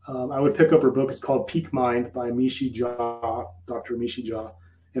level, I would pick up her book. It's called Peak Mind by Amishi Jha, Dr. Amishi Jha.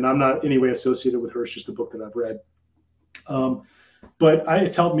 And I'm not in any way associated with her. It's just a book that I've read. But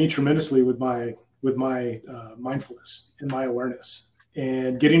it's helped me tremendously with my mindfulness and my awareness,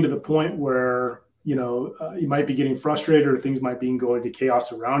 and getting to the point where, you might be getting frustrated or things might be going to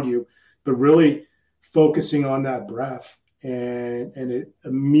chaos around you, but really focusing on that breath, and it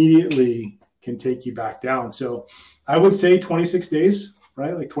immediately can take you back down. So I would say 26 days,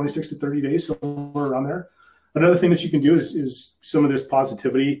 right? Like 26 to 30 days, somewhere around there. Another thing that you can do is some of this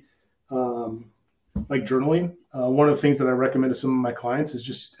positivity, like journaling. One of the things that I recommend to some of my clients is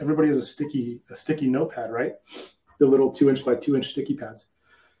just, everybody has a sticky notepad, right? The little 2-inch by 2-inch sticky pads.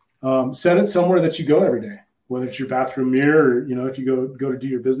 Set it somewhere that you go every day, whether it's your bathroom mirror, or, if you go to do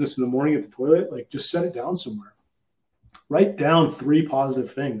your business in the morning at the toilet, like just set it down somewhere. Write down 3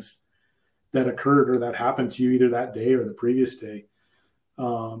 positive things that occurred or that happened to you either that day or the previous day.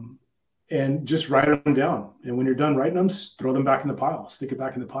 And just write them down. And when you're done writing them, throw them back in the pile, stick it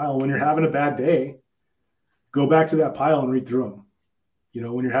back in the pile. When you're having a bad day, go back to that pile and read through them.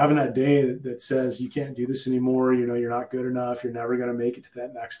 When you're having that day that says you can't do this anymore, you're not good enough, you're never going to make it to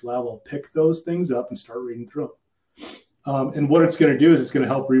that next level, pick those things up and start reading through them. And what it's going to do is it's going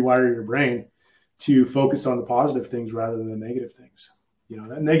to help rewire your brain to focus on the positive things rather than the negative things.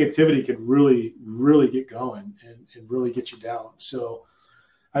 That negativity could really, really get going and really get you down. So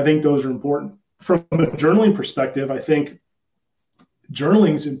I think those are important. From a journaling perspective, I think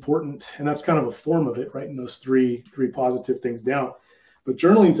journaling is important, and that's kind of a form of it, writing those three positive things down. But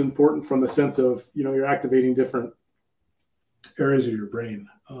journaling is important from the sense of, you're activating different areas of your brain.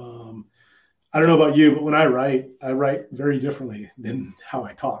 I don't know about you, but when I write very differently than how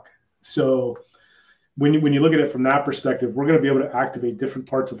I talk. So when you look at it from that perspective, we're going to be able to activate different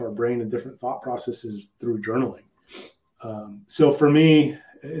parts of our brain and different thought processes through journaling. So for me,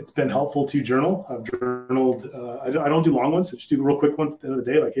 it's been helpful to journal. I've journaled. I don't do long ones. I just do real quick ones at the end of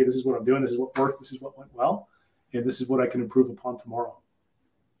the day. Like, hey, this is what I'm doing. This is what worked. This is what went well. And this is what I can improve upon tomorrow.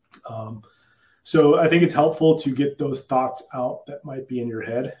 So I think it's helpful to get those thoughts out that might be in your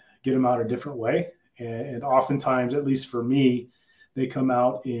head, get them out a different way. And oftentimes, at least for me, they come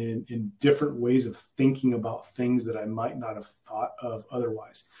out in different ways of thinking about things that I might not have thought of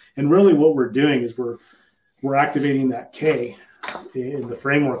otherwise. And really what we're doing is we're activating that K in the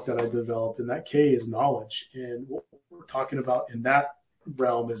framework that I developed, and that K is knowledge. And what we're talking about in that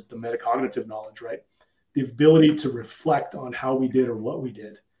realm is the metacognitive knowledge, right? The ability to reflect on how we did or what we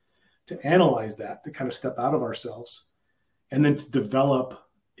did, to analyze that, to kind of step out of ourselves, and then to develop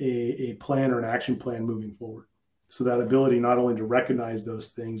a plan or an action plan moving forward. So that ability not only to recognize those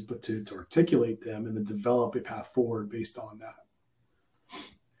things, but to articulate them and then develop a path forward based on that.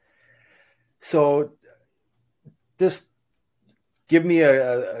 So just give me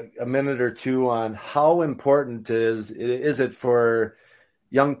a minute or two on how important is it for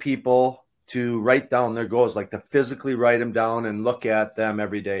young people to write down their goals, like to physically write them down and look at them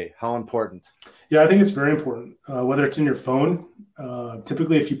every day? How important? Yeah, I think it's very important, whether it's in your phone.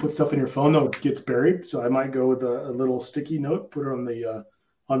 Typically, if you put stuff in your phone, though, it gets buried. So I might go with a little sticky note, put it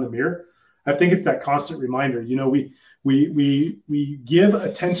on the mirror. I think it's that constant reminder. We give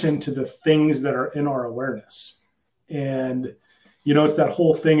attention to the things that are in our awareness. And, it's that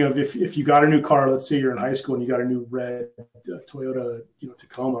whole thing of if you got a new car, let's say you're in high school and you got a new red Toyota,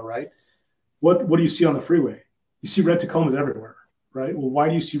 Tacoma, right? What do you see on the freeway? You see red Tacomas everywhere, right? Well, why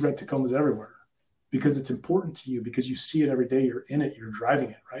do you see red Tacomas everywhere? Because it's important to you, because you see it every day, you're in it, you're driving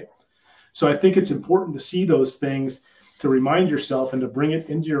it, right? So I think it's important to see those things to remind yourself and to bring it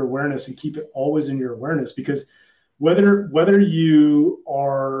into your awareness and keep it always in your awareness. Because whether you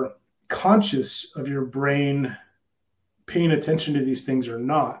are conscious of your brain paying attention to these things or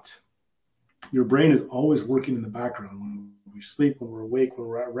not, your brain is always working in the background. When we sleep, when we're awake, when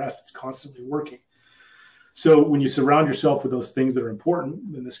we're at rest, it's constantly working. So when you surround yourself with those things that are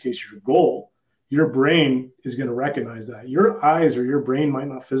important, in this case, your goal, your brain is going to recognize that. Your eyes or your brain might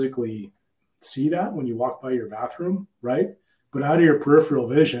not physically see that when you walk by your bathroom, right? But out of your peripheral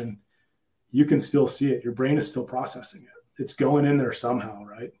vision, you can still see it. Your brain is still processing it. It's going in there somehow,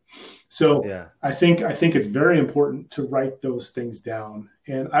 right? So yeah. I think it's very important to write those things down.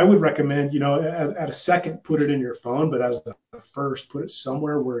 And I would recommend, at a second, put it in your phone, but as a first, put it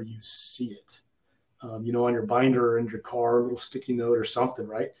somewhere where you see it, on your binder or in your car, a little sticky note or something,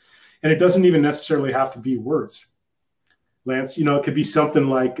 right? And it doesn't even necessarily have to be words, Lance. It could be something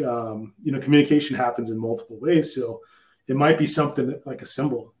like, communication happens in multiple ways. So it might be something like a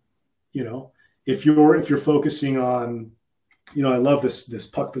symbol. If you're focusing on, I love this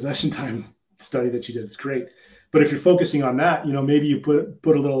puck possession time study that you did. It's great. But if you're focusing on that, maybe you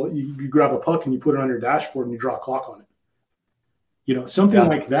put a little, you grab a puck and you put it on your dashboard and you draw a clock on it. Something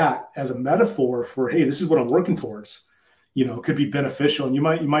like that as a metaphor for, hey, this is what I'm working towards, could be beneficial. And you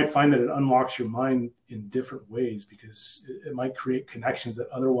might find that it unlocks your mind in different ways, because it might create connections that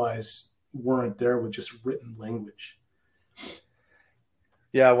otherwise weren't there with just written language.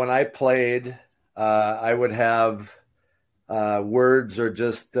 Yeah, when I played, I would have words or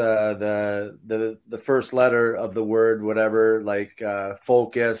just the first letter of the word, whatever, like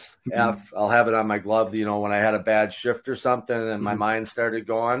focus, mm-hmm. F. I'll have it on my glove, when I had a bad shift or something and mm-hmm. my mind started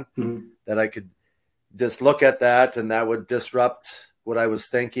going, mm-hmm. that I could just look at that and that would disrupt what I was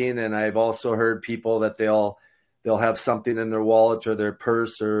thinking. And I've also heard people that they'll have something in their wallet or their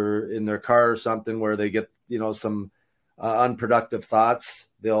purse or in their car or something where they get, some unproductive thoughts.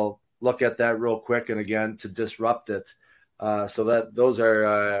 They'll look at that real quick and again to disrupt it. So that those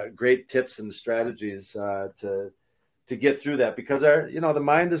are great tips and strategies to get through that, because the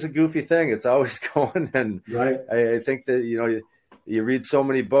mind is a goofy thing. It's always going, and right. I think that you read so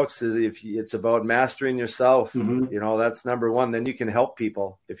many books. If it's about mastering yourself, mm-hmm. That's number one. Then you can help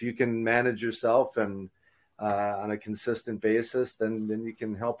people. If you can manage yourself and on a consistent basis, then you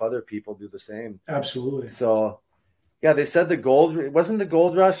can help other people do the same. Absolutely. So, yeah, they said wasn't the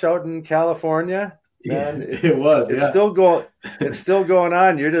gold rush out in California? Man, it was. It's still going. It's still going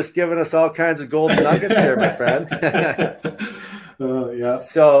on. You're just giving us all kinds of golden nuggets here, my friend. Yeah.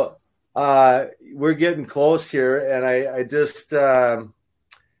 So we're getting close here, and I just I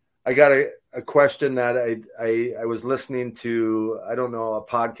got a question that I was listening to. I don't know, a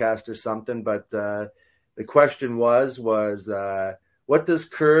podcast or something, but the question was what does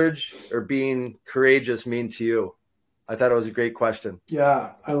courage or being courageous mean to you? I thought it was a great question.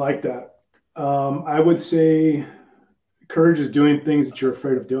 Yeah, I like that. I would say courage is doing things that you're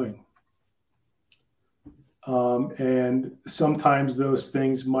afraid of doing. And sometimes those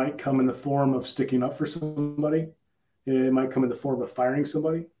things might come in the form of sticking up for somebody. It might come in the form of firing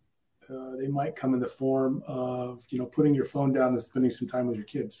somebody. They might come in the form of, putting your phone down and spending some time with your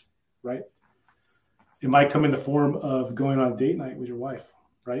kids, right? It might come in the form of going on a date night with your wife,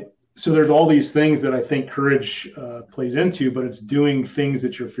 right? So there's all these things that I think courage plays into, but it's doing things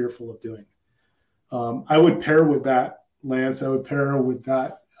that you're fearful of doing. I would pair with that, Lance. I would pair with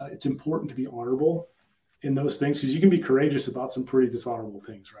that. It's important to be honorable in those things, because you can be courageous about some pretty dishonorable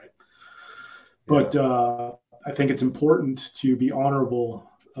things, right? But I think it's important to be honorable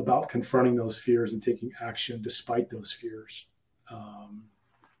about confronting those fears and taking action despite those fears,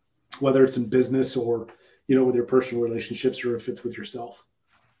 whether it's in business or, with your personal relationships, or if it's with yourself.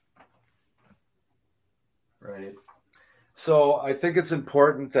 Right. So I think it's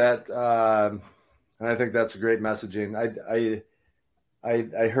important that, and I think that's a great messaging.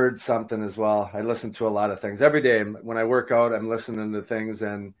 I heard something as well. I listen to a lot of things every day. When I work out, I'm listening to things.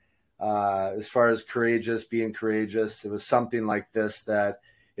 And as far as being courageous, it was something like this, that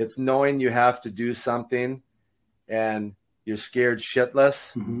it's knowing you have to do something and you're scared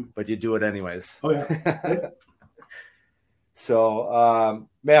shitless, mm-hmm. but you do it anyways. Oh, yeah. So,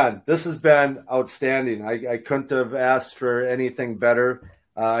 man, this has been outstanding. I couldn't have asked for anything better.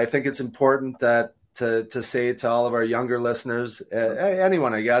 I think it's important that to say to all of our younger listeners,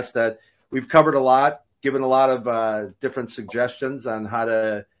 anyone, I guess, that we've covered a lot, given a lot of different suggestions on how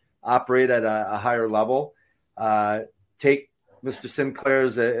to operate at a higher level. Take Mr.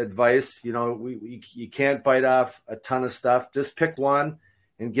 Sinclair's advice. You can't bite off a ton of stuff. Just pick one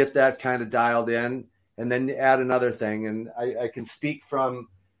and get that kind of dialed in, and then add another thing. And I can speak from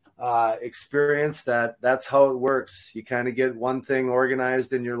experience that that's how it works. You kind of get one thing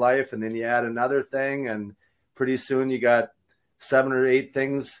organized in your life, and then you add another thing, and pretty soon you got 7 or 8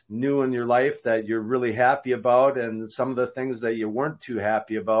 things new in your life that you're really happy about, and some of the things that you weren't too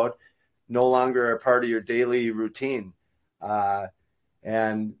happy about no longer are part of your daily routine.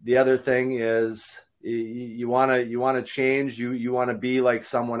 And the other thing is you want to change, you want to be like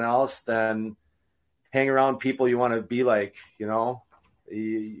someone else, then hang around people you want to be like.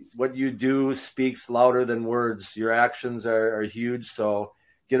 What you do speaks louder than words. Your actions are huge. So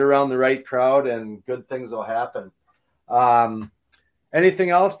get around the right crowd and good things will happen. Anything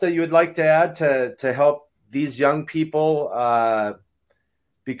else that you would like to add to help these young people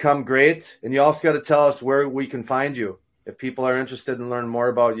become great? And you also got to tell us where we can find you if people are interested in learning more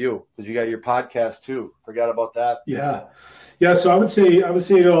about you, because you got your podcast too. Forgot about that. Yeah. So I would say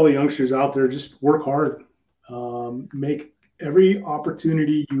to all the youngsters out there, just work hard. Make every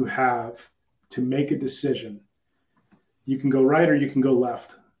opportunity you have to make a decision. You can go right or you can go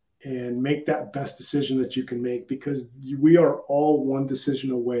left, and make that best decision that you can make, because we are all one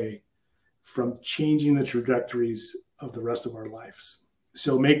decision away from changing the trajectories of the rest of our lives.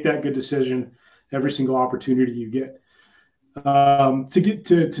 So make that good decision every single opportunity you get.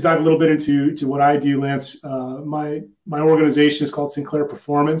 To dive a little bit into what I do, Lance, my organization is called Sinclair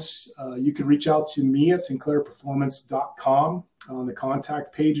Performance. You can reach out to me at sinclairperformance.com on the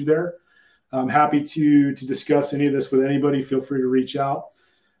contact page there. I'm happy to discuss any of this with anybody. Feel free to reach out.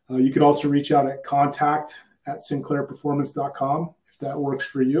 You can also reach out at contact@sinclairperformance.com if that works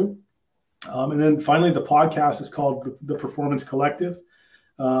for you. And then finally, the podcast is called the Performance Collective.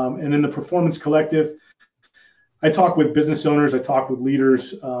 And in the Performance Collective, I talk with business owners, I talk with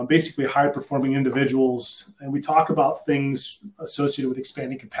leaders, basically high-performing individuals, and we talk about things associated with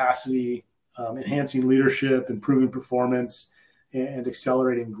expanding capacity, enhancing leadership, improving performance, and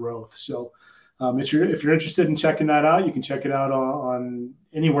accelerating growth. So if you're interested in checking that out, you can check it out on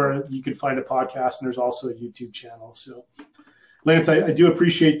anywhere you can find a podcast, and there's also a YouTube channel. So, Lance, I do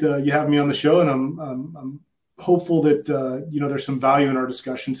appreciate you having me on the show, and I'm hopeful that there's some value in our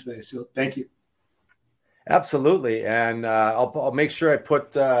discussion today. So, thank you. Absolutely, and I'll make sure I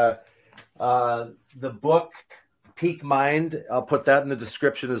put the book Peak Mind. I'll put that in the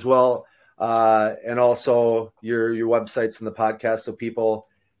description as well, and also your websites and the podcast, so people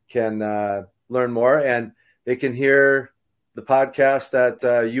can learn more, and they can hear the podcast that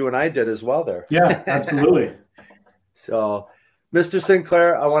you and I did as well there. Yeah, absolutely. So, Mr.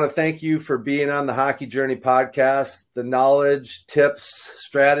 Sinclair, I want to thank you for being on the Hockey Journey podcast. The knowledge, tips,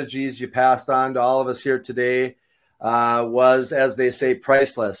 strategies you passed on to all of us here today was, as they say,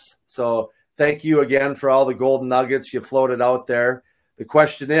 priceless. So thank you again for all the golden nuggets you floated out there. The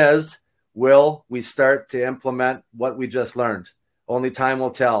question is, will we start to implement what we just learned? Only time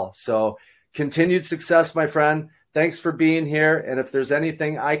will tell. So continued success, my friend. Thanks for being here. And if there's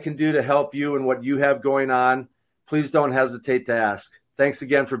anything I can do to help you and what you have going on, please don't hesitate to ask. Thanks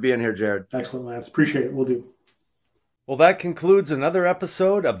again for being here, Jared. Excellent, Lance. Appreciate it. Will do. Well, that concludes another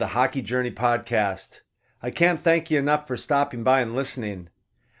episode of the Hockey Journey podcast. I can't thank you enough for stopping by and listening.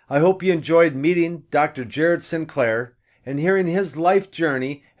 I hope you enjoyed meeting Dr. Jared Sinclair and hearing his life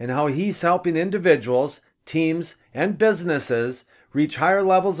journey and how he's helping individuals, teams, and businesses reach higher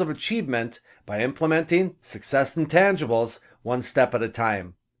levels of achievement by implementing success intangibles one step at a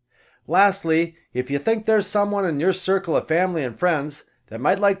time. Lastly, if you think there's someone in your circle of family and friends that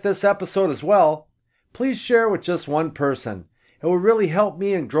might like this episode as well, please share with just one person. It will really help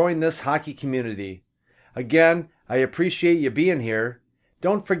me in growing this hockey community. Again, I appreciate you being here.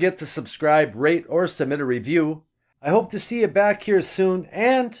 Don't forget to subscribe, rate, or submit a review. I hope to see you back here soon,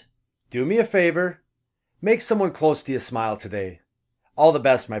 and do me a favor, make someone close to you smile today. All the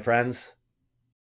best, my friends.